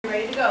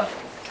go.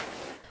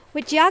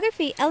 What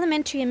geography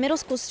elementary and middle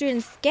school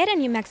students get in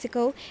New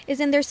Mexico is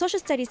in their social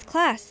studies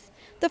class.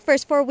 The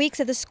first 4 weeks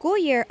of the school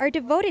year are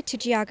devoted to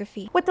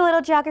geography. With the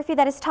little geography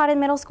that is taught in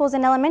middle schools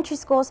and elementary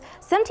schools,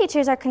 some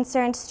teachers are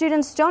concerned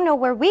students don't know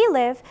where we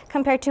live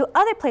compared to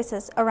other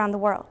places around the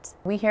world.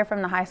 We hear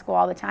from the high school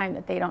all the time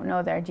that they don't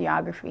know their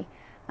geography,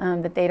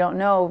 that they don't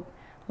know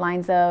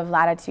lines of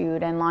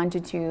latitude and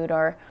longitude,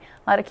 or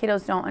a lot of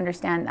kiddos don't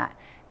understand that.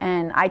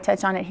 And I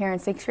touch on it here in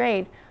 6th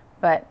grade,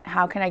 but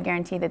how can I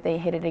guarantee that they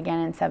hit it again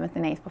in 7th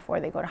and 8th before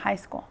they go to high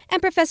school?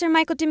 And Professor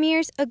Michael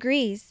Demers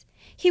agrees.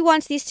 He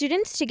wants these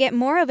students to get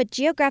more of a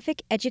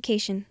geographic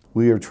education.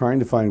 We are trying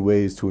to find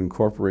ways to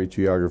incorporate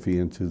geography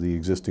into the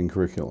existing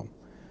curriculum.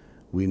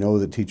 We know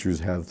that teachers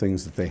have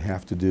things that they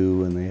have to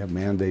do and they have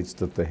mandates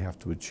that they have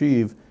to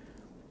achieve,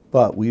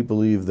 but we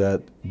believe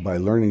that by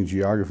learning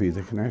geography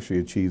they can actually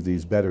achieve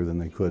these better than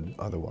they could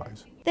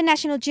otherwise. The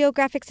National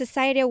Geographic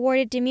Society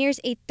awarded Demers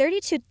a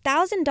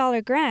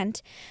 $32,000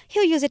 grant.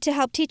 He'll use it to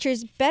help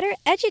teachers better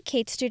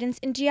educate students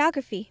in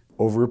geography.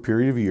 Over a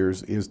period of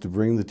years is to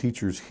bring the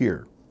teachers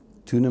here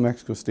to New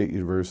Mexico State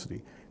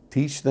University,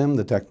 teach them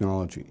the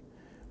technology.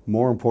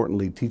 More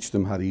importantly, teach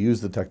them how to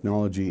use the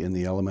technology in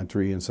the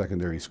elementary and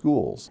secondary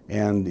schools,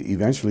 and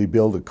eventually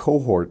build a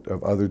cohort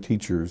of other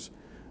teachers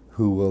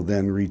who will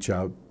then reach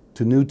out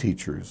to new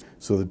teachers,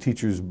 so the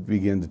teachers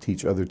begin to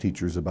teach other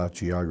teachers about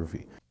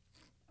geography.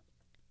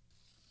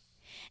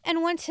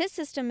 And once his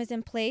system is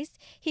in place,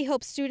 he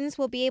hopes students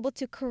will be able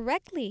to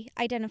correctly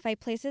identify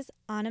places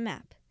on a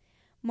map.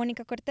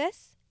 Monica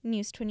Cortez,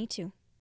 News 22.